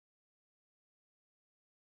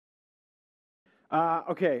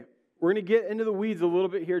Okay, we're going to get into the weeds a little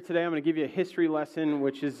bit here today. I'm going to give you a history lesson,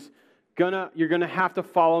 which is you're going to have to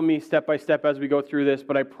follow me step by step as we go through this,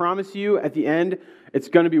 but I promise you at the end, it's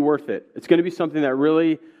going to be worth it. It's going to be something that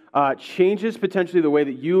really changes potentially the way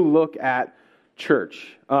that you look at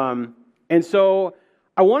church. And so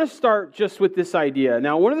I want to start just with this idea.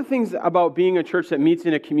 Now, one of the things about being a church that meets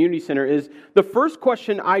in a community center is the first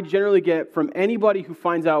question I generally get from anybody who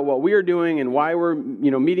finds out what we are doing and why we're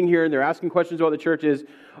meeting here, and they're asking questions about the church is,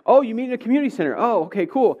 oh, you meet in a community center. Oh, okay,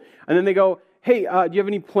 cool. And then they go, hey, do you have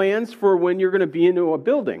any plans for when you're going to be into a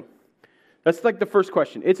building? That's like the first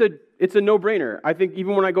question. It's a no-brainer. I think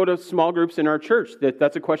even when I go to small groups in our church,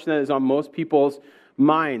 that's a question that is on most people's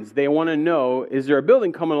minds. They want to know, is there a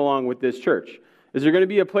building coming along with this church? Is there going to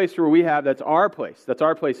be a place where we have that's our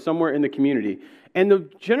place somewhere in the community? And the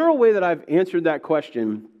general way that I've answered that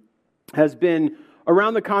question has been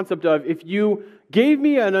around the concept of if you gave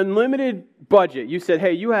me an unlimited budget, you said,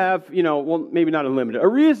 hey, you have, well, maybe not unlimited, a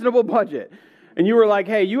reasonable budget. And you were like,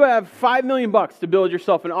 hey, you have $5 million to build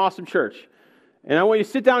yourself an awesome church. And I want you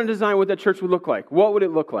to sit down and design what that church would look like. What would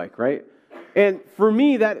it look like, right? And for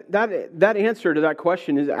me, that answer to that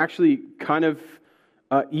question is actually kind of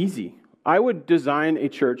easy. I would design a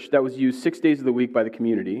church that was used 6 days of the week by the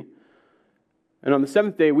community. And on the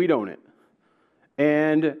seventh day, we'd own it.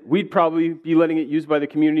 And we'd probably be letting it used by the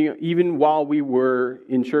community even while we were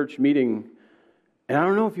in church meeting. And I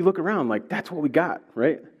don't know if you look around, like, that's what we got,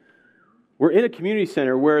 right? We're in a community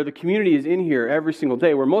center where the community is in here every single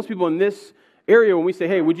day, where most people in this area, when we say,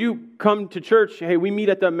 hey, would you come to church? Hey, we meet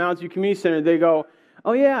at the Mounds View Community Center. They go,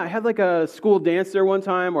 oh yeah, I had like a school dance there one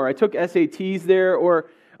time, or I took SATs there,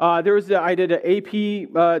 or I did an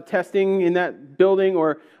AP testing in that building,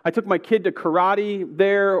 or I took my kid to karate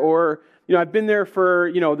there, or I've been there for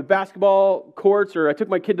the basketball courts, or I took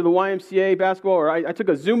my kid to the YMCA basketball, or I took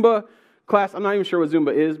a Zumba class. I'm not even sure what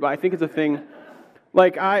Zumba is, but I think it's a thing.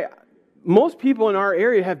 Most people in our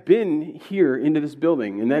area have been here into this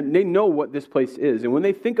building, and that they know what this place is. And when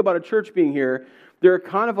they think about a church being here, they're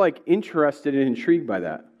kind of like interested and intrigued by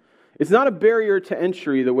that. It's not a barrier to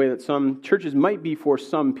entry the way that some churches might be for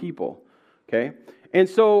some people, okay? And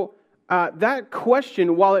so that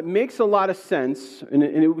question, while it makes a lot of sense, and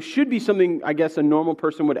it should be something, I guess, a normal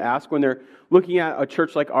person would ask when they're looking at a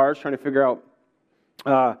church like ours, trying to figure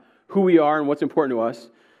out who we are and what's important to us,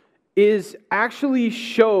 actually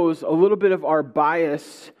shows a little bit of our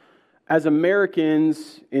bias as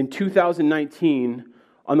Americans in 2019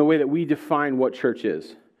 on the way that we define what church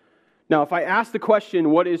is. Now, if I asked the question,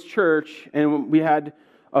 what is church, and we had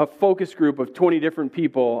a focus group of 20 different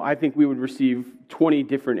people, I think we would receive 20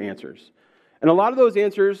 different answers. And a lot of those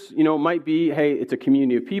answers, might be, hey, it's a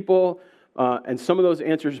community of people, and some of those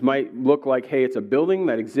answers might look like, hey, it's a building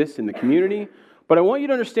that exists in the community. But I want you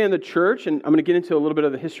to understand the church, and I'm going to get into a little bit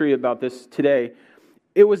of the history about this today.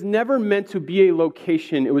 It was never meant to be a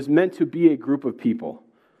location. It was meant to be a group of people.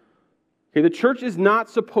 Okay, the church is not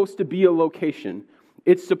supposed to be a location.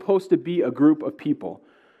 It's supposed to be a group of people.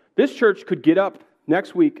 This church could get up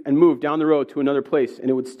next week and move down the road to another place, and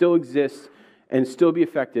it would still exist and still be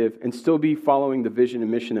effective and still be following the vision and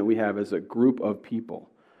mission that we have as a group of people.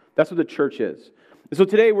 That's what the church is. And so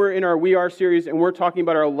today we're in our We Are series, and we're talking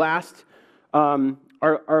about our last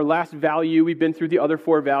value. We've been through the other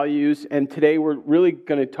 4 values, and today we're really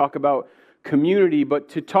going to talk about community. But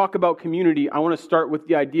to talk about community, I want to start with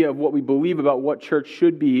the idea of what we believe about what church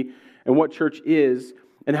should be and what church is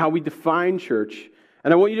and how we define church.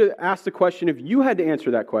 And I want you to ask the question, if you had to answer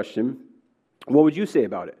that question, what would you say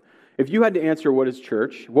about it? If you had to answer what is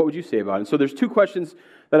church, what would you say about it? And so there's 2 questions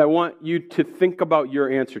that I want you to think about your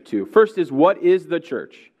answer to. First is, what is the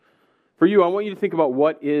church? For you, I want you to think about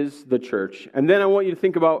what is the church. And then I want you to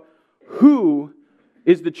think about who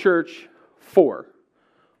is the church for.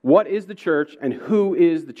 What is the church and who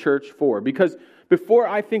is the church for? Because before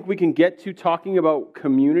I think we can get to talking about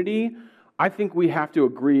community, I think we have to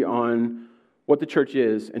agree on what the church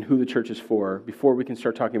is and who the church is for before we can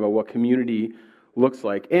start talking about what community looks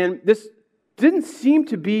like. And this didn't seem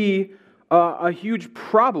to be a huge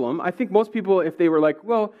problem. I think most people, if they were like,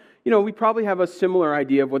 well, we probably have a similar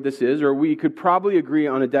idea of what this is, or we could probably agree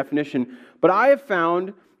on a definition. But I have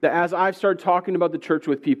found that as I've started talking about the church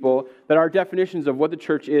with people, that our definitions of what the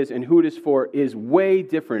church is and who it is for is way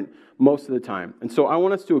different most of the time. And so I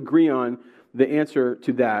want us to agree on the answer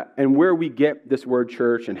to that and where we get this word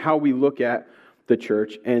church and how we look at the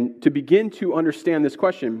church. And to begin to understand this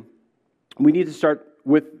question, we need to start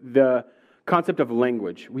with the concept of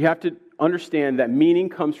language. We have to understand that meaning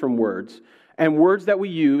comes from words. and words that we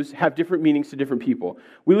use have different meanings to different people.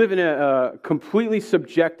 We live in a completely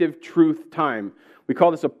subjective truth time. We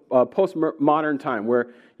call this a postmodern time,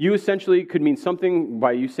 where you essentially could mean something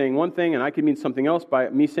by you saying one thing, and I could mean something else by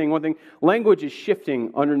me saying one thing. Language is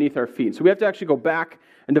shifting underneath our feet. So we have to actually go back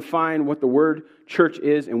and define what the word church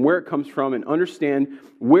is and where it comes from and understand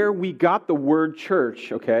where we got the word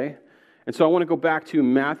church, okay? And so I want to go back to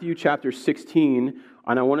Matthew chapter 16,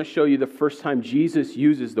 and I want to show you the first time Jesus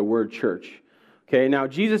uses the word church. Okay, now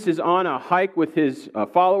Jesus is on a hike with his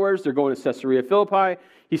followers. They're going to Caesarea Philippi.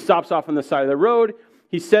 He stops off on the side of the road.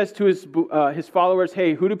 He says to his followers,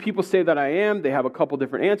 hey, who do people say that I am? They have a couple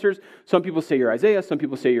different answers. Some people say you're Isaiah. Some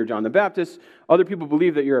people say you're John the Baptist. Other people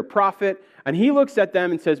believe that you're a prophet. And he looks at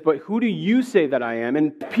them and says, but who do you say that I am?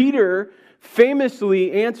 And Peter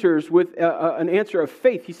famously answers with an answer of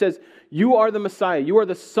faith. He says, you are the Messiah. You are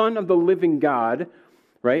the Son of the living God.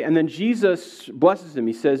 Right? And then Jesus blesses him.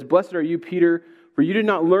 He says, blessed are you, Peter, for you did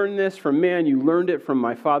not learn this from man. You learned it from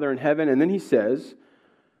my Father in heaven. And then he says,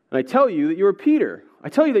 and I tell you that you are Peter. I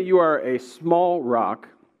tell you that you are a small rock,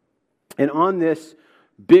 and on this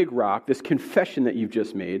big rock, this confession that you've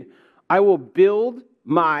just made, I will build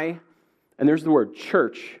my, and there's the word,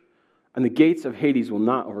 church, and the gates of Hades will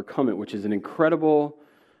not overcome it, which is an incredible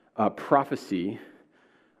prophecy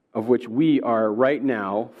of which we are right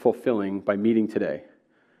now fulfilling by meeting today.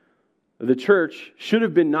 The church should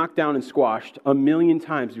have been knocked down and squashed 1,000,000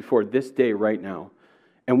 times before this day right now.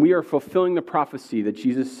 And we are fulfilling the prophecy that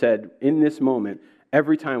Jesus said in this moment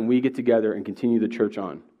every time we get together and continue the church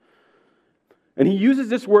on. And he uses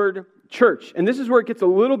this word church. And this is where it gets a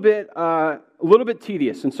little bit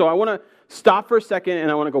tedious. And so I want to stop for a second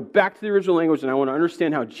and I want to go back to the original language and I want to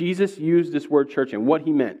understand how Jesus used this word church and what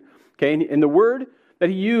he meant. Okay, and the word that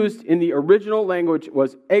he used in the original language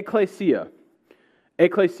was ecclesia.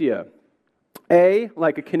 Ecclesia. A,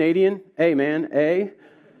 like a Canadian. A, man. A.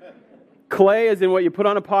 Clay as in what you put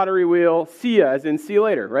on a pottery wheel. Sia as in see you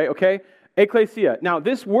later, right? Okay? Ecclesia. Now,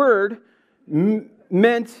 this word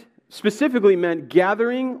specifically meant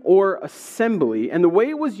gathering or assembly. And the way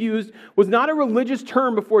it was used was not a religious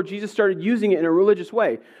term before Jesus started using it in a religious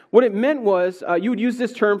way. What it meant was, you would use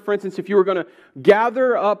this term, for instance, if you were going to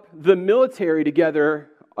gather up the military together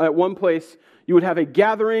at one place, you would have a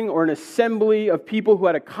gathering or an assembly of people who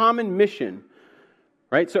had a common mission.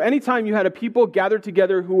 Right? So anytime you had a people gathered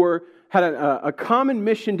together who had a common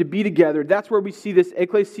mission to be together, that's where we see this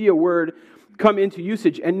ecclesia word come into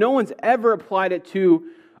usage. And no one's ever applied it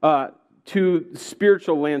to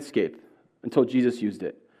spiritual landscape until Jesus used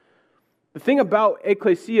it. The thing about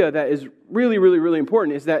ecclesia that is really, really, really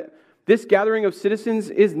important is that this gathering of citizens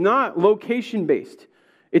is not location-based.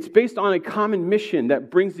 It's based on a common mission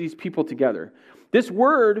that brings these people together. This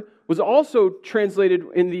word was also translated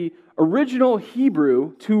in the original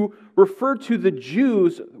Hebrew to refer to the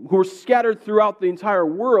Jews who were scattered throughout the entire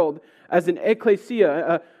world as an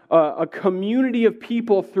ecclesia, a community of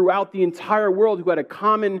people throughout the entire world who had a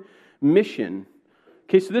common mission.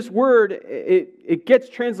 Okay, so this word, it gets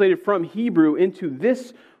translated from Hebrew into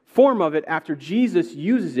this form of it after Jesus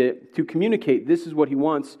uses it to communicate this is what he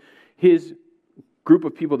wants his group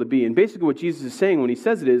of people to be. And basically what Jesus is saying when he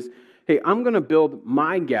says it is, hey, I'm going to build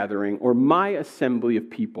my gathering or my assembly of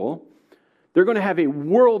people. They're going to have a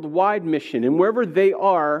worldwide mission, and wherever they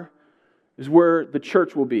are is where the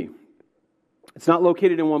church will be. It's not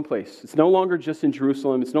located in one place. It's no longer just in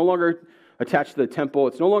Jerusalem. It's no longer attached to the temple.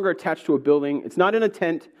 It's no longer attached to a building. It's not in a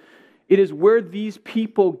tent. It is where these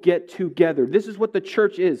people get together. This is what the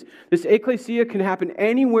church is. This ecclesia can happen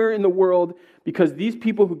anywhere in the world because these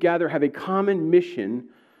people who gather have a common mission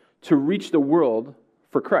to reach the world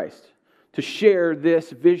for Christ, to share this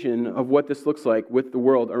vision of what this looks like with the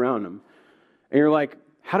world around them. And you're like,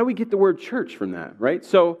 how do we get the word church from that, right?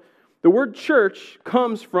 So the word church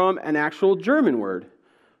comes from an actual German word,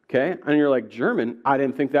 okay? And you're like, German? I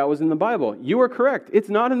didn't think that was in the Bible. You are correct. It's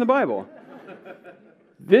not in the Bible.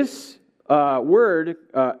 This word,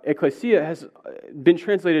 ecclesia, has been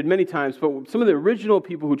translated many times, but some of the original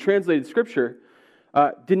people who translated Scripture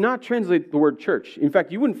did not translate the word church. In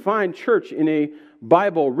fact, you wouldn't find church in a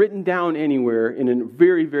Bible written down anywhere in a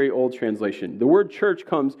very, very old translation. The word church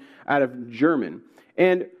comes out of German.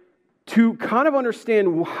 And to kind of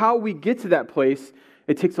understand how we get to that place,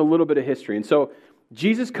 it takes a little bit of history. And so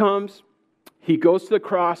Jesus comes, he goes to the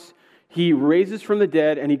cross, he raises from the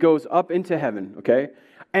dead, and he goes up into heaven, okay?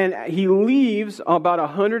 And he leaves about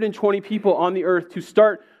 120 people on the earth to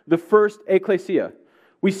start the first ecclesia.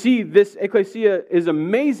 We see this ecclesia is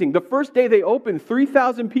amazing. The first day they opened,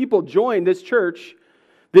 3,000 people joined this church,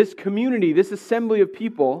 this community, this assembly of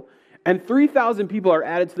people. And 3,000 people are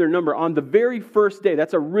added to their number on the very first day.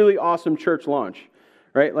 That's a really awesome church launch,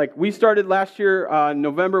 right? Like we started last year,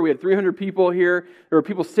 November, we had 300 people here. There were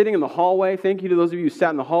people sitting in the hallway. Thank you to those of you who sat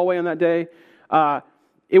in the hallway on that day.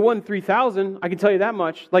 It wasn't 3,000, I can tell you that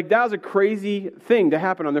much. Like that was a crazy thing to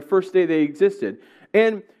happen on the first day they existed.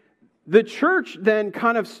 And the church then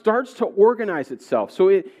kind of starts to organize itself. So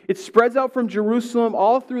it spreads out from Jerusalem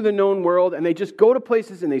all through the known world, and they just go to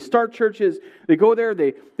places and they start churches. They go there,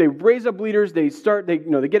 they raise up leaders, they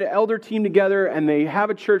get an elder team together, and they have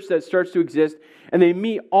a church that starts to exist, and they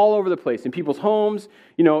meet all over the place, in people's homes,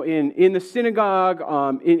 in the synagogue,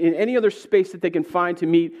 in any other space that they can find to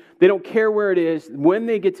meet. They don't care where it is. When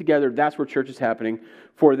they get together, that's where church is happening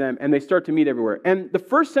for them, and they start to meet everywhere. And the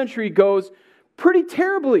first century goes pretty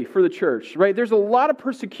terribly for the church, right? There's a lot of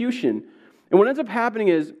persecution. And what ends up happening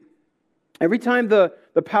is every time the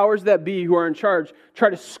powers that be who are in charge try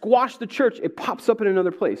to squash the church, it pops up in another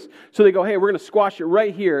place. So they go, hey, we're going to squash it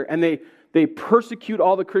right here. And they persecute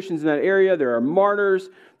all the Christians in that area. There are martyrs.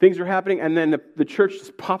 Things are happening. And then the church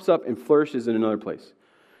just pops up and flourishes in another place.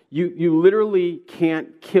 You literally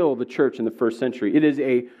can't kill the church in the first century. It is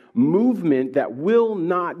a movement that will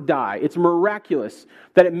not die. It's miraculous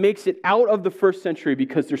that it makes it out of the first century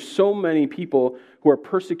because there's so many people who are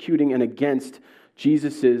persecuting and against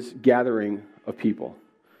Jesus' gathering of people.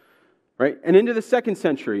 Right? And into the second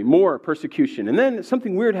century, more persecution. And then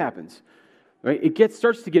something weird happens. Right? It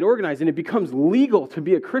starts to get organized and it becomes legal to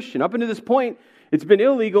be a Christian. Up until this point, it's been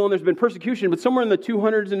illegal and there's been persecution, but somewhere in the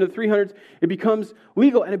 200s and the 300s, it becomes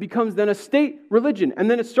legal and it becomes then a state religion.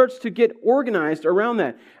 And then it starts to get organized around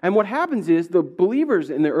that. And what happens is the believers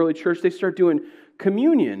in the early church, they start doing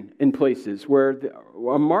communion in places where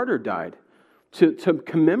a martyr died to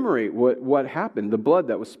commemorate what happened, the blood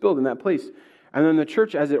that was spilled in that place. And then the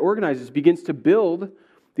church, as it organizes, begins to build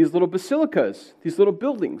these little basilicas, these little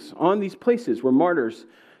buildings on these places where martyrs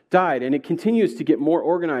died, and it continues to get more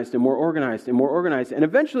organized and more organized and more organized. And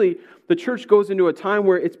eventually, the church goes into a time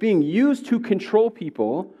where it's being used to control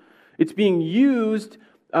people. It's being used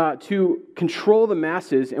to control the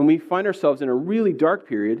masses, and we find ourselves in a really dark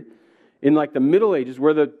period in like the Middle Ages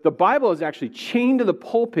where the Bible is actually chained to the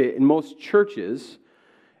pulpit in most churches,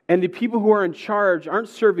 and the people who are in charge aren't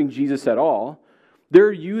serving Jesus at all.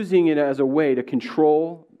 They're using it as a way to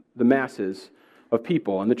control the masses of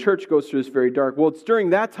people. And the church goes through this very dark. Well, it's during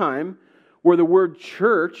that time where the word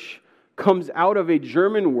church comes out of a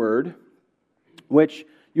German word, which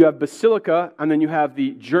you have basilica, and then you have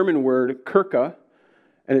the German word Kirche,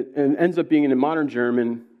 and it ends up being in a modern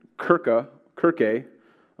German Kirche.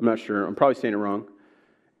 I'm not sure. I'm probably saying it wrong.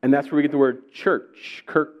 And that's where we get the word church.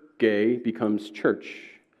 Kirche becomes church.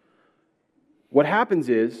 What happens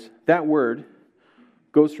is that word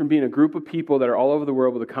goes from being a group of people that are all over the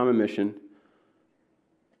world with a common mission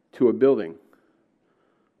to a building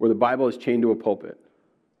where the Bible is chained to a pulpit.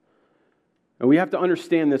 And we have to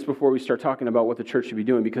understand this before we start talking about what the church should be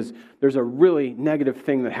doing, because there's a really negative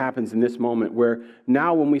thing that happens in this moment where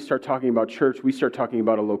now when we start talking about church, we start talking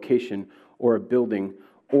about a location or a building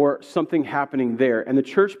or something happening there. And the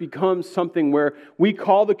church becomes something where we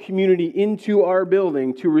call the community into our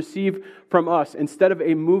building to receive from us instead of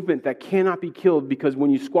a movement that cannot be killed, because when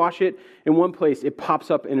you squash it in one place, it pops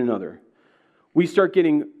up in another. We start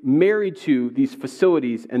getting married to these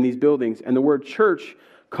facilities and these buildings, and the word church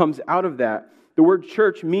comes out of that. The word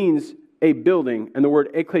church means a building, and the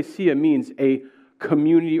word ecclesia means a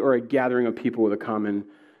community or a gathering of people with a common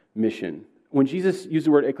mission. When Jesus used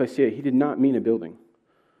the word ecclesia, he did not mean a building.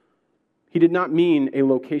 He did not mean a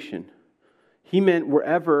location. He meant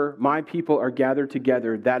wherever my people are gathered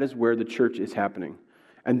together, that is where the church is happening.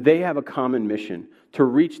 And they have a common mission to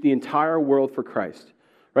reach the entire world for Christ.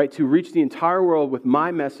 Right, to reach the entire world with my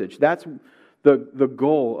message. That's the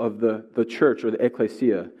goal of the church or the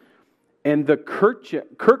ecclesia. And the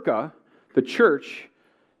Kirche, the church,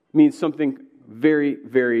 means something very,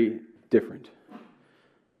 very different.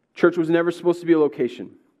 Church was never supposed to be a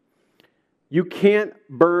location. You can't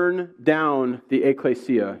burn down the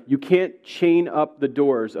ecclesia. You can't chain up the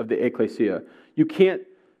doors of the ecclesia. You can't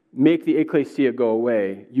make the ecclesia go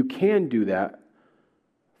away. You can do that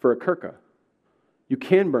for a Kirche. You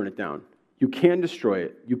can burn it down. You can destroy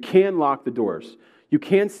it. You can lock the doors. You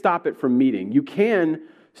can stop it from meeting. You can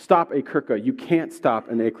stop a Kirche. You can't stop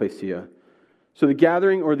an ecclesia. So the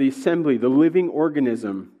gathering or the assembly, the living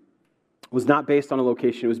organism, was not based on a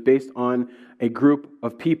location. It was based on a group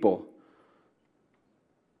of people.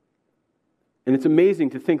 And it's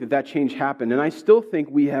amazing to think that change happened. And I still think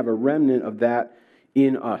we have a remnant of that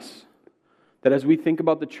in us. That as we think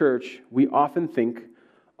about the church, we often think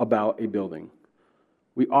about a building.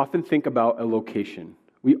 We often think about a location.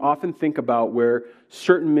 We often think about where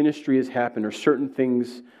certain ministry has happened or certain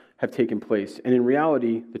things have taken place. And in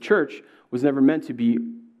reality, the church was never meant to be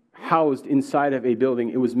housed inside of a building.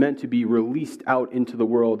 It was meant to be released out into the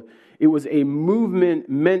world. It was a movement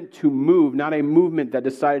meant to move, not a movement that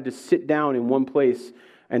decided to sit down in one place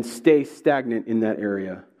and stay stagnant in that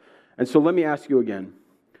area. And so let me ask you again.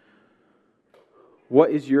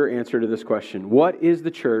 What is your answer to this question? What is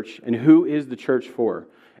the church and who is the church for?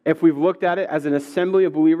 If we've looked at it as an assembly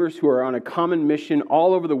of believers who are on a common mission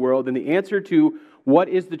all over the world, then the answer to what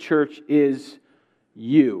is the church is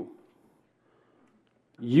you.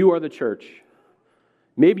 You are the church.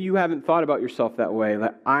 Maybe you haven't thought about yourself that way,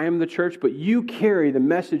 that I am the church, but you carry the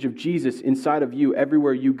message of Jesus inside of you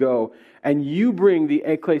everywhere you go, and you bring the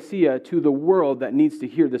ecclesia to the world that needs to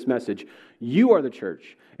hear this message. You are the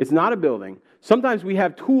church. It's not a building. Sometimes we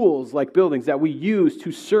have tools like buildings that we use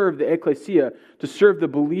to serve the ecclesia, to serve the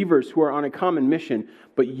believers who are on a common mission,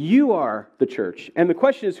 but you are the church. And the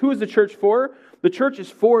question is, who is the church for? The church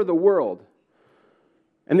is for the world.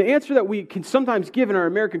 And the answer that we can sometimes give in our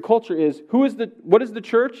American culture is, what is the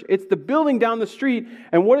church? It's the building down the street.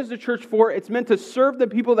 And what is the church for? It's meant to serve the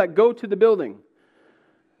people that go to the building.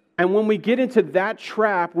 And when we get into that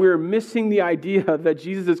trap, we're missing the idea that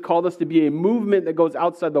Jesus has called us to be a movement that goes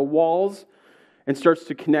outside the walls and starts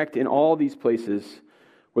to connect in all these places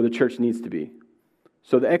where the church needs to be.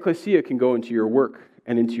 So the ecclesia can go into your work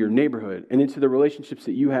and into your neighborhood and into the relationships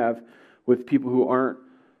that you have with people who aren't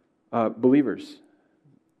believers.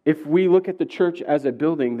 If we look at the church as a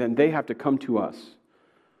building, then they have to come to us.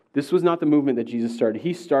 This was not the movement that Jesus started.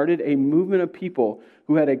 He started a movement of people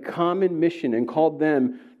who had a common mission and called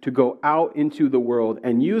them to go out into the world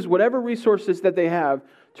and use whatever resources that they have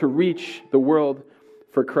to reach the world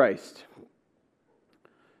for Christ.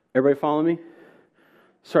 Everybody follow me?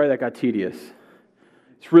 Sorry that got tedious.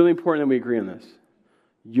 It's really important that we agree on this.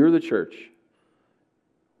 You're the church.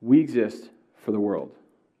 We exist for the world.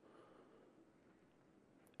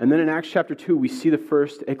 And then in Acts chapter 2, we see the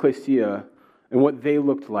first ecclesia and what they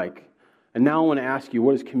looked like. And now I want to ask you,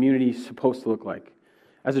 what is community supposed to look like?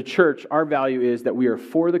 As a church, our value is that we are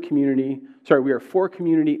for community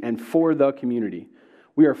and for the community.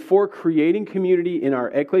 We are for creating community in our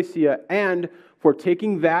ecclesia and for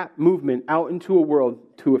taking that movement out into a world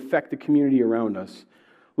to affect the community around us.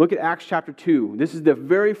 Look at Acts chapter 2. This is the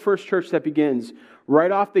very first church that begins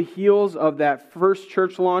right off the heels of that first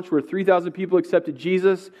church launch where 3,000 people accepted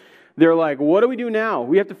Jesus. They're like, what do we do now?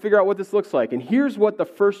 We have to figure out what this looks like. And here's what the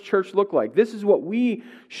first church looked like. This is what we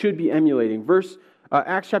should be emulating.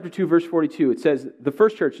 Acts chapter 2, verse 42, it says, the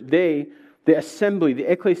first church, the assembly, the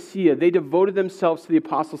ecclesia, they devoted themselves to the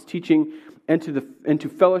apostles' teaching and to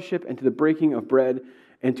fellowship and to the breaking of bread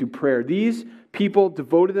and to prayer. These people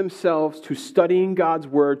devoted themselves to studying God's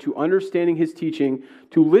word, to understanding his teaching,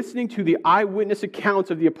 to listening to the eyewitness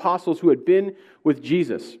accounts of the apostles who had been with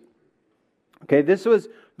Jesus. Okay, this was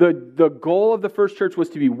the goal of the first church, was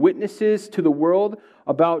to be witnesses to the world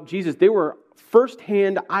about Jesus. They were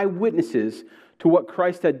firsthand eyewitnesses to what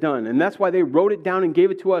Christ had done. And that's why they wrote it down and gave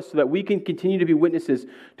it to us so that we can continue to be witnesses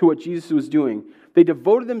to what Jesus was doing. They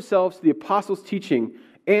devoted themselves to the apostles' teaching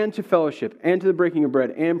and to fellowship and to the breaking of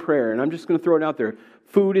bread and prayer. And I'm just going to throw it out there.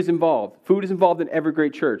 Food is involved. Food is involved in every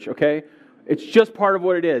great church, okay? It's just part of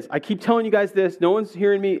what it is. I keep telling you guys this. No one's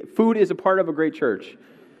hearing me. Food is a part of a great church.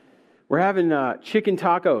 We're having chicken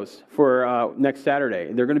tacos for next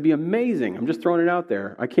Saturday. They're going to be amazing. I'm just throwing it out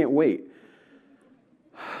there. I can't wait.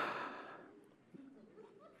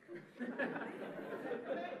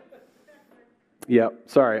 Yep,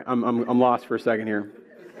 sorry, I'm lost for a second here.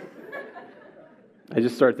 I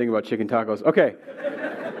just started thinking about chicken tacos. Okay.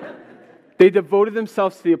 They devoted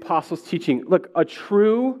themselves to the apostles' teaching. Look, a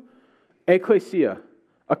true ecclesia,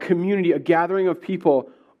 a community, a gathering of people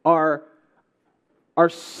are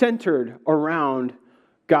centered around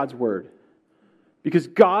God's word. Because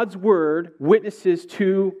God's word witnesses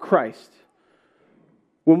to Christ.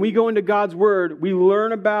 When we go into God's word, we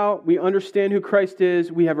understand who Christ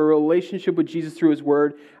is, we have a relationship with Jesus through his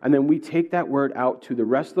word, and then we take that word out to the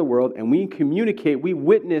rest of the world, and we communicate, we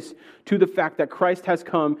witness to the fact that Christ has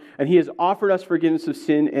come, and he has offered us forgiveness of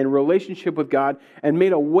sin and relationship with God, and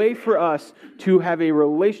made a way for us to have a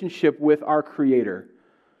relationship with our Creator.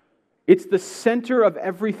 It's the center of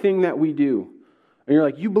everything that we do. And you're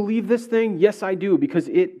like, you believe this thing? Yes, I do, because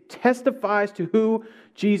it testifies to who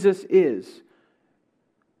Jesus is.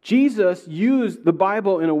 Jesus used the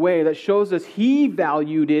Bible in a way that shows us he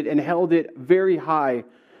valued it and held it very high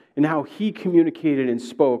in how he communicated and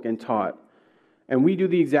spoke and taught. And we do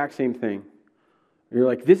the exact same thing. And you're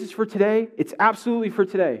like, this is for today? It's absolutely for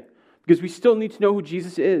today. Because we still need to know who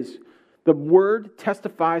Jesus is. The Word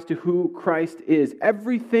testifies to who Christ is.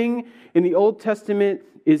 Everything in the Old Testament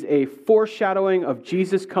is a foreshadowing of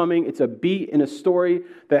Jesus coming. It's a beat in a story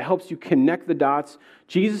that helps you connect the dots.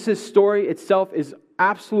 Jesus' story itself is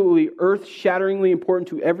absolutely earth-shatteringly important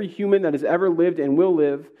to every human that has ever lived and will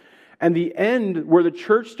live. And the end, where the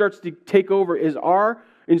church starts to take over, is our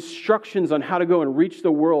instructions on how to go and reach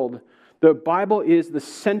the world. The Bible is the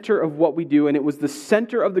center of what we do, and it was the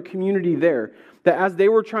center of the community there. That as they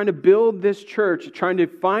were trying to build this church, trying to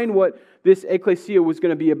find what this ecclesia was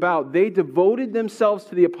going to be about, they devoted themselves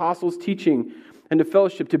to the apostles' teaching and to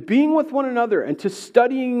fellowship, to being with one another, and to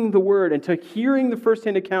studying the Word, and to hearing the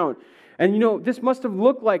firsthand account. And this must have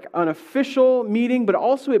looked like an official meeting, but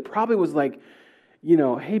also it probably was like,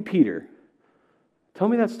 hey, Peter, tell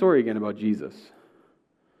me that story again about Jesus.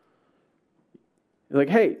 Like,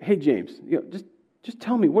 hey, James, just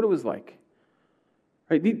tell me what it was like.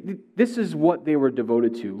 Right? This is what they were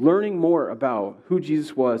devoted to, learning more about who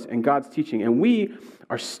Jesus was and God's teaching. And we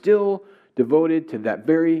are still devoted to that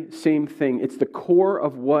very same thing. It's the core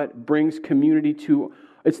of what brings community to.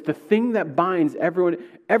 It's the thing that binds everyone.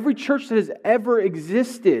 Every church that has ever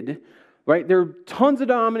existed, right? There are tons of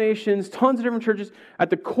denominations, tons of different churches. At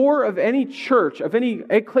the core of any church, of any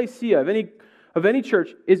ecclesia, of any church,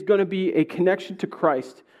 is going to be a connection to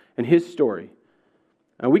Christ and His story.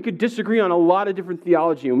 And we could disagree on a lot of different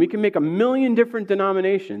theology, and we can make a million different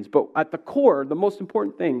denominations, but at the core, the most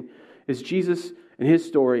important thing is Jesus and His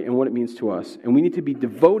story and what it means to us. And we need to be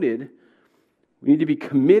devoted, we need to be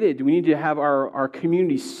committed, we need to have our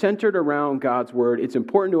community centered around God's Word. It's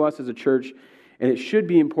important to us as a church, and it should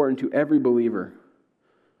be important to every believer.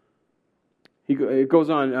 It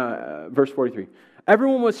goes on, verse 43.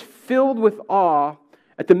 Everyone was filled with awe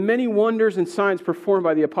at the many wonders and signs performed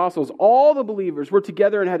by the apostles. All the believers were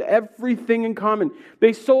together and had everything in common.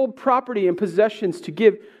 They sold property and possessions to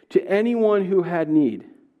give to anyone who had need.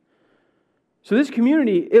 So this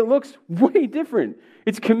community, it looks way different.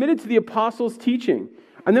 It's committed to the apostles' teaching.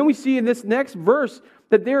 And then we see in this next verse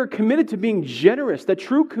that they are committed to being generous, that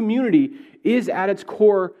true community is at its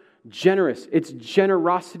core generous. It's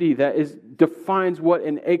generosity that defines what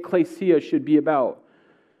an ecclesia should be about.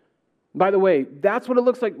 By the way, that's what it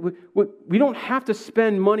looks like. We don't have to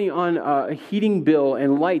spend money on a heating bill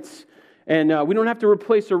and lights, and we don't have to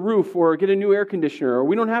replace a roof or get a new air conditioner, or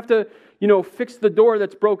we don't have to, fix the door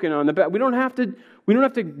that's broken on the back. We don't have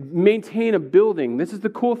to maintain a building. This is the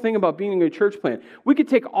cool thing about being a church plant. We could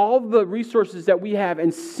take all the resources that we have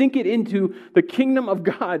and sink it into the kingdom of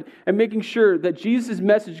God and making sure that Jesus'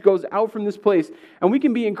 message goes out from this place, and we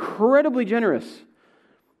can be incredibly generous.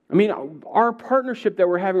 I mean, our partnership that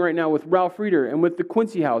we're having right now with Ralph Reeder and with the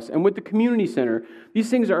Quincy House and with the Community Center, these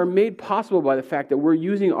things are made possible by the fact that we're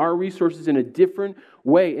using our resources in a different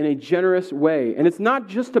way, in a generous way. And it's not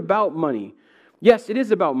just about money. Yes, it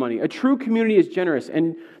is about money. A true community is generous.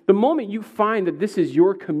 And the moment you find that this is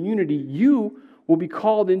your community, you will be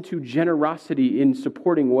called into generosity in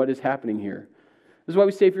supporting what is happening here. This is why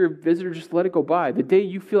we say if you're a visitor, just let it go by. The day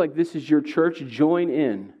you feel like this is your church, join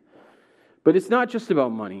in. But it's not just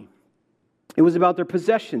about money. It was about their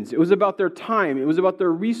possessions. It was about their time. It was about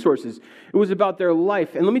their resources. It was about their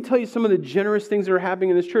life. And let me tell you some of the generous things that are happening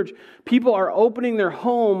in this church. People are opening their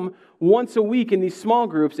home once a week in these small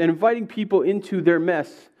groups and inviting people into their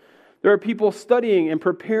mess. There are people studying and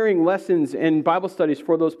preparing lessons and Bible studies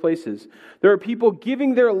for those places. There are people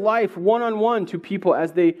giving their life one-on-one to people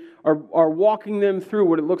as they are walking them through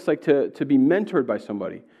what it looks like to be mentored by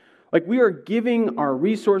somebody. Like we are giving our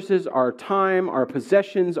resources, our time, our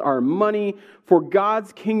possessions, our money for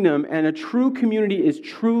God's kingdom, and a true community is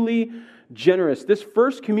truly generous. This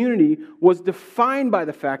first community was defined by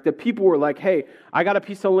the fact that people were like, hey, I got a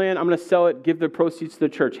piece of land, I'm going to sell it, give the proceeds to the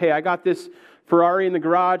church. Hey, I got this Ferrari in the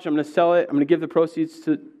garage, I'm going to sell it, I'm going to give the proceeds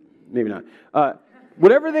to, maybe not.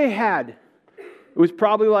 Whatever they had, it was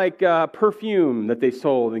probably like perfume that they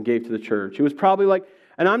sold and gave to the church. It was probably like,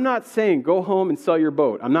 and I'm not saying go home and sell your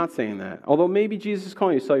boat. I'm not saying that. Although maybe Jesus is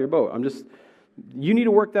calling you to sell your boat. You need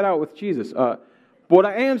to work that out with Jesus. But what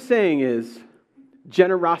I am saying is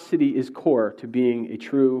generosity is core to being a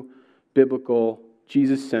true, biblical,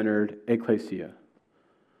 Jesus-centered ecclesia.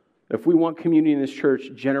 If we want community in this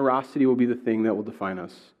church, generosity will be the thing that will define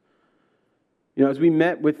us. As we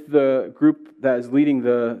met with the group that is leading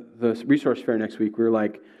the resource fair next week, we were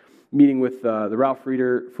like, meeting with the Ralph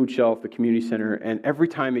Reeder Food Shelf, the Community Center, and every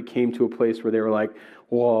time it came to a place where they were like,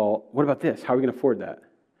 well, what about this? How are we going to afford that?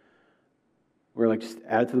 We're like, just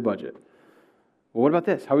add it to the budget. Well, what about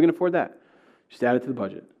this? How are we going to afford that? Just add it to the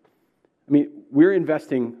budget. I mean, we're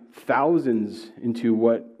investing thousands into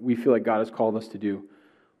what we feel like God has called us to do.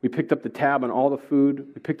 We picked up the tab on all the food.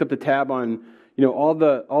 We picked up the tab on, all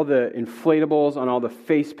the inflatables, on all the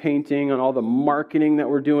face painting, on all the marketing that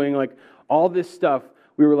we're doing, like all this stuff.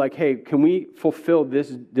 We were like, hey, can we fulfill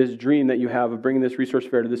this dream that you have of bringing this resource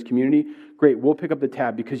fair to this community? Great, we'll pick up the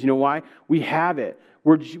tab because you know why? We have it.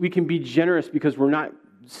 We can be generous because we're not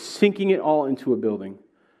sinking it all into a building.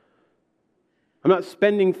 I'm not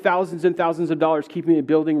spending thousands and thousands of dollars keeping a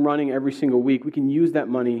building running every single week. We can use that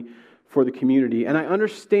money for the community. And I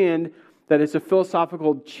understand that it's a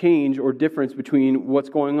philosophical change or difference between what's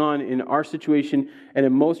going on in our situation and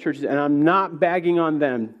in most churches, and I'm not bagging on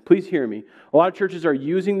them. Please hear me. A lot of churches are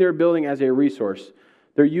using their building as a resource.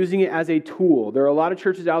 They're using it as a tool. There are a lot of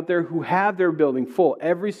churches out there who have their building full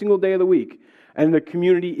every single day of the week, and the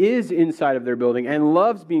community is inside of their building and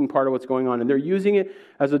loves being part of what's going on, and they're using it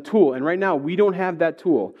as a tool. And right now, we don't have that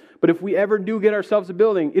tool. But if we ever do get ourselves a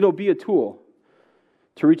building, it'll be a tool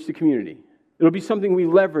to reach the community. It'll be something we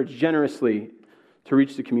leverage generously to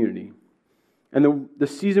reach the community. And the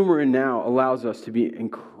season we're in now allows us to be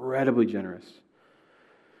incredibly generous.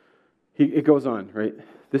 It goes on, right?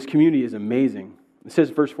 This community is amazing. It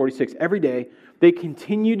says, verse 46, every day they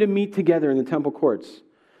continue to meet together in the temple courts.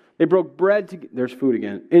 They broke bread, there's food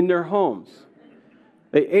again, in their homes.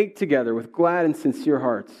 They ate together with glad and sincere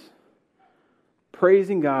hearts,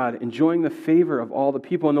 praising God, enjoying the favor of all the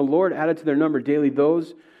people. And the Lord added to their number daily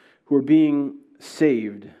those who were being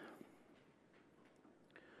saved.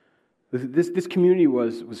 This community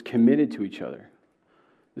was committed to each other.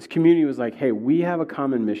 This community was like, hey, we have a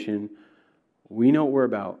common mission. We know what we're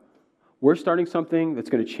about. We're starting something that's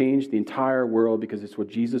going to change the entire world because it's what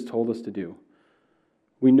Jesus told us to do.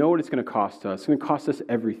 We know what it's going to cost us. It's going to cost us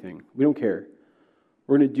everything. We don't care.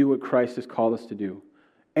 We're going to do what Christ has called us to do.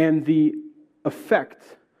 And the effect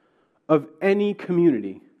of any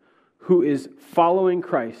community who is following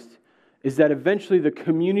Christ is that eventually the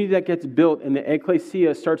community that gets built in the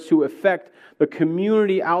ecclesia starts to affect the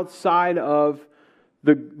community outside of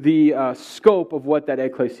the scope of what that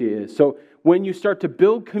ecclesia is. So when you start to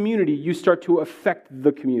build community, you start to affect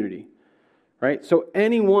the community, right? So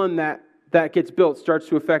anyone that gets built starts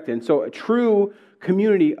to affect it. And so a true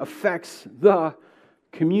community affects the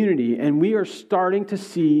community, and we are starting to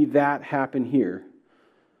see that happen here.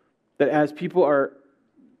 That as people are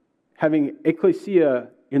having ecclesia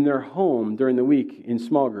in their home during the week in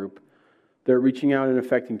small group, they're reaching out and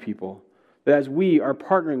affecting people. That as we are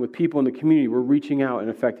partnering with people in the community, we're reaching out and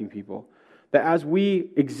affecting people. That as we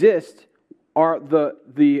exist,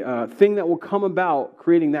 the thing that will come about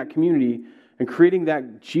creating that community and creating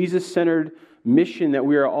that Jesus-centered mission that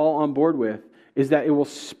we are all on board with is that it will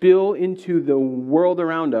spill into the world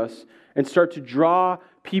around us and start to draw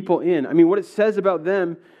people in. I mean, what it says about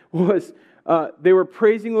them was they were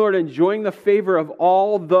praising the Lord, enjoying the favor of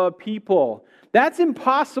all the people. That's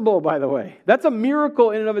impossible, by the way. That's a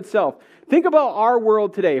miracle in and of itself. Think about our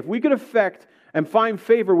world today. If we could affect and find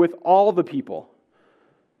favor with all the people,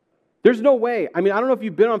 there's no way. I mean, I don't know if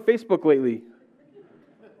you've been on Facebook lately.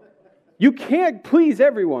 You can't please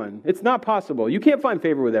everyone. It's not possible. You can't find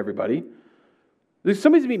favor with everybody. Somebody's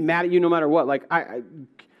going to be mad at you no matter what. Like,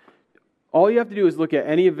 all you have to do is look at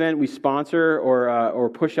any event we sponsor or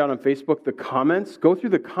push out on Facebook, the comments. Go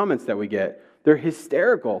through the comments that we get. They're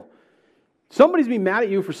hysterical. Somebody's going to be mad at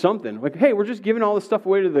you for something. Like, hey, we're just giving all this stuff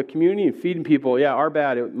away to the community and feeding people. Yeah, our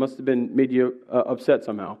bad. It must have made you upset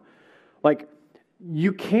somehow. Like,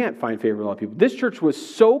 you can't find favor with a lot of people. This church was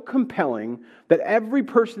so compelling that every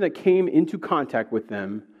person that came into contact with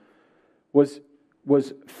them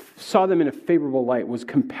saw them in a favorable light, was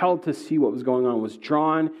compelled to see what was going on, was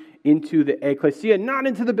drawn into the ecclesia, not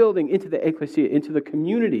into the building, into the ecclesia, into the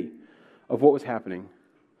community of what was happening.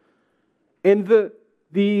 And the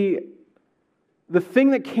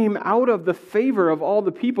thing that came out of the favor of all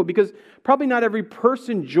the people, because probably not every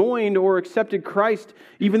person joined or accepted Christ,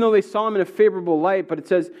 even though they saw him in a favorable light, but it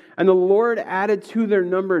says, and the Lord added to their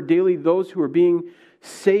number daily those who are being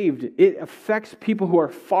saved. It affects people who are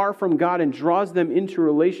far from God and draws them into a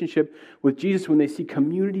relationship with Jesus when they see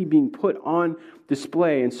community being put on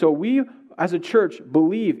display. And so we, as a church,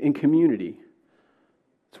 believe in community.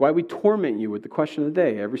 That's why we torment you with the question of the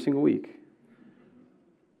day every single week.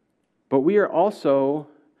 But we are also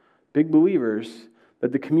big believers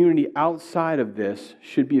that the community outside of this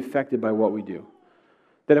should be affected by what we do.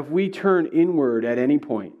 That if we turn inward at any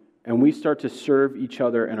point and we start to serve each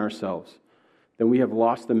other and ourselves, then we have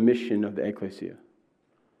lost the mission of the ecclesia.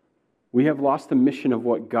 We have lost the mission of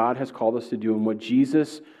what God has called us to do and what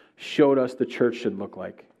Jesus showed us the church should look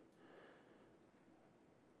like.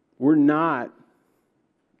 We're not,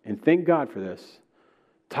 and thank God for this,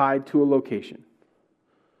 tied to a location.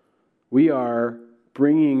 We are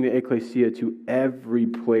bringing the ecclesia to every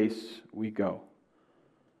place we go.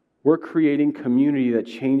 We're creating community that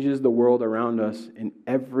changes the world around us in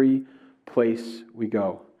every place we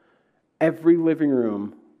go. Every living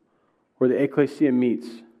room where the ecclesia meets,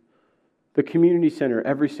 the community center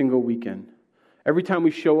every single weekend. Every time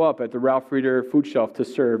we show up at the Ralph Reeder food shelf to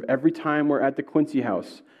serve, every time we're at the Quincy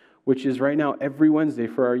House, which is right now every Wednesday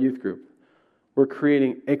for our youth group, we're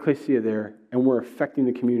creating ecclesia there and we're affecting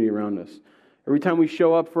the community around us. Every time we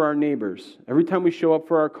show up for our neighbors, every time we show up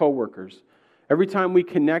for our coworkers, every time we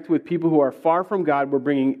connect with people who are far from God, we're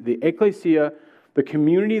bringing the ecclesia, the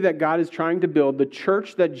community that God is trying to build, the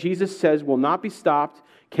church that Jesus says will not be stopped,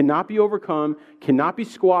 cannot be overcome, cannot be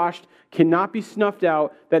squashed, cannot be snuffed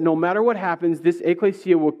out, that no matter what happens, this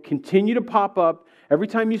ecclesia will continue to pop up. Every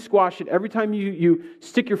time you squash it, every time you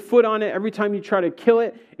stick your foot on it, every time you try to kill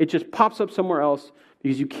it, it just pops up somewhere else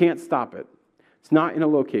because you can't stop it. It's not in a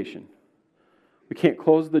location. We can't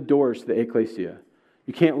close the doors to the ecclesia.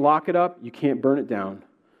 You can't lock it up. You can't burn it down.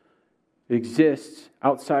 It exists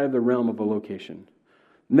outside of the realm of a location.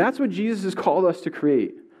 And that's what Jesus has called us to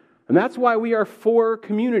create. And that's why we are for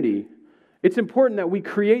community. It's important that we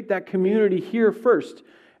create that community here first.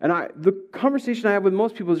 And the conversation I have with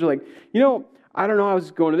most people is like, I don't know, I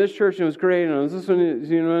was going to this church and it was great, and I was listening,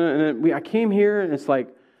 and then I came here and it's like,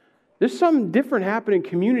 there's something different happening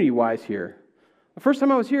community-wise here. The first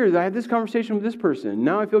time I was here, I had this conversation with this person.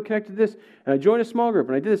 Now I feel connected to this. And I joined a small group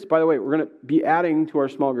and I did this. By the way, we're going to be adding to our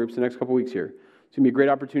small groups the next couple weeks here. It's going to be a great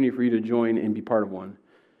opportunity for you to join and be part of one.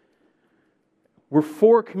 We're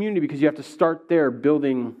for community because you have to start there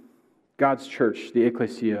building God's church, the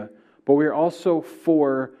ecclesia. But we're also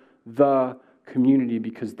for the community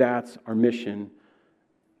because that's our mission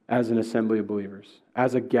as an assembly of believers,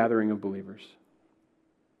 as a gathering of believers.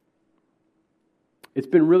 It's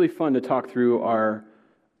been really fun to talk through our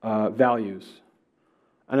values.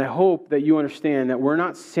 And I hope that you understand that we're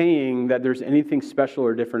not saying that there's anything special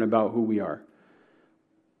or different about who we are.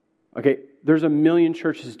 Okay, there's a million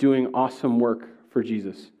churches doing awesome work for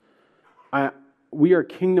Jesus. We are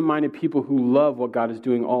kingdom-minded people who love what God is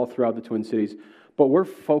doing all throughout the Twin Cities. But we're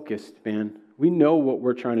focused, man. We know what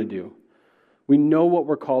we're trying to do. We know what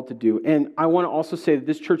we're called to do. And I want to also say that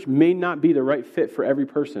this church may not be the right fit for every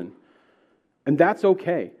person. And that's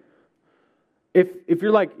okay. If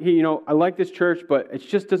you're like, hey, I like this church, but it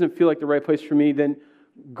just doesn't feel like the right place for me, then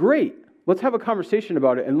great. Let's have a conversation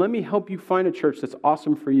about it, and let me help you find a church that's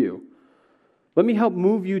awesome for you. Let me help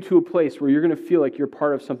move you to a place where you're going to feel like you're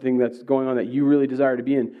part of something that's going on that you really desire to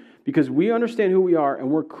be in. Because we understand who we are,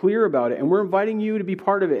 and we're clear about it, and we're inviting you to be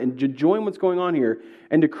part of it and to join what's going on here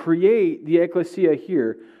and to create the ecclesia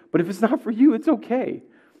here. But if it's not for you, it's okay.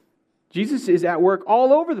 Jesus is at work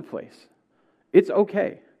all over the place. It's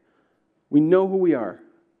okay. We know who we are.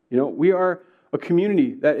 We are a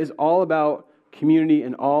community that is all about community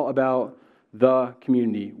and all about the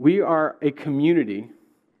community. We are a community.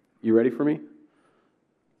 You ready for me?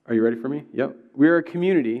 Are you ready for me? Yep. We are a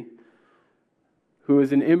community who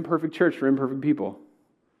is an imperfect church for imperfect people.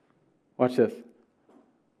 Watch this.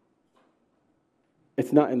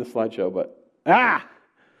 It's not in the slideshow, but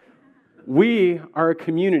we are a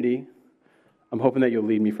community. I'm hoping that you'll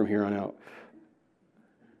lead me from here on out.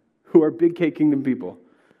 Who are big K kingdom people.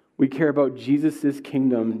 We care about Jesus'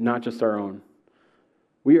 kingdom, not just our own.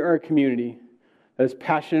 We are a community that is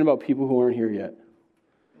passionate about people who aren't here yet.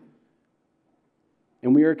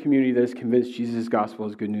 And we are a community that is convinced Jesus' gospel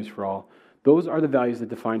is good news for all. Those are the values that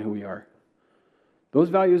define who we are. Those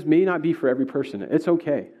values may not be for every person. It's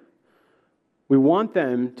okay. We want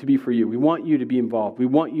them to be for you. We want you to be involved. We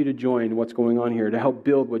want you to join what's going on here to help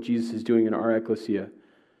build what Jesus is doing in our ecclesia.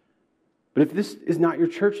 But if this is not your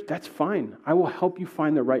church, that's fine. I will help you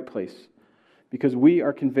find the right place because we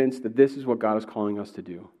are convinced that this is what God is calling us to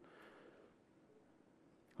do.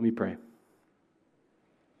 Let me pray.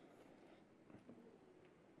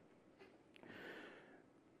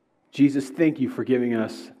 Jesus, thank you for giving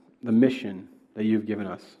us the mission that you've given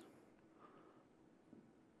us.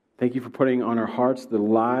 Thank you for putting on our hearts the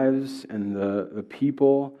lives and the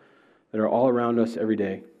people that are all around us every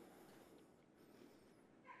day.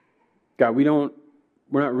 God, we're not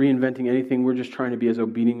reinventing anything. We're just trying to be as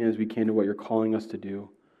obedient as we can to what you're calling us to do.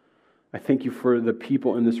 I thank you for the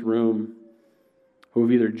people in this room who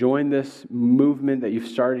have either joined this movement that you've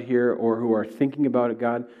started here or who are thinking about it,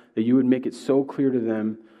 God, that you would make it so clear to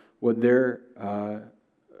them what their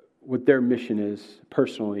mission is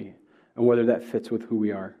personally and whether that fits with who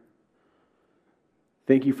we are.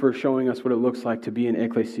 Thank you for showing us what it looks like to be an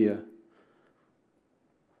ecclesia.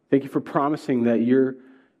 Thank you for promising that your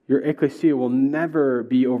ecclesia will never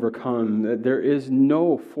be overcome, that there is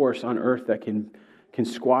no force on earth that can can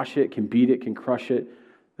squash it, can beat it, can crush it,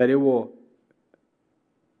 that it will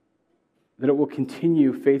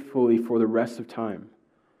continue faithfully for the rest of time.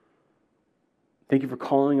 Thank you for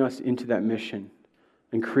calling us into that mission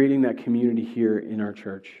and creating that community here in our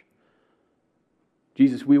church.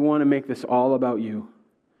 Jesus, we want to make this all about you.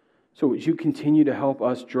 So would you continue to help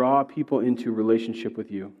us draw people into relationship with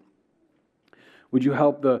you? Would you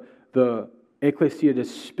help the ecclesia to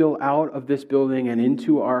spill out of this building and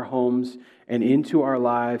into our homes and into our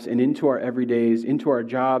lives and into our everydays, into our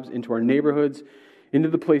jobs, into our neighborhoods, into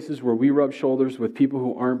the places where we rub shoulders with people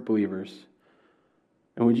who aren't believers?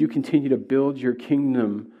 And would you continue to build your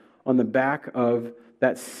kingdom on the back of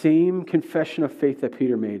that same confession of faith that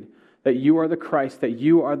Peter made, that you are the Christ, that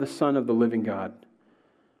you are the Son of the living God?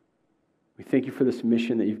 We thank you for this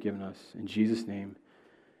mission that you've given us. In Jesus' name,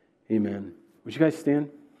 amen. Would you guys stand?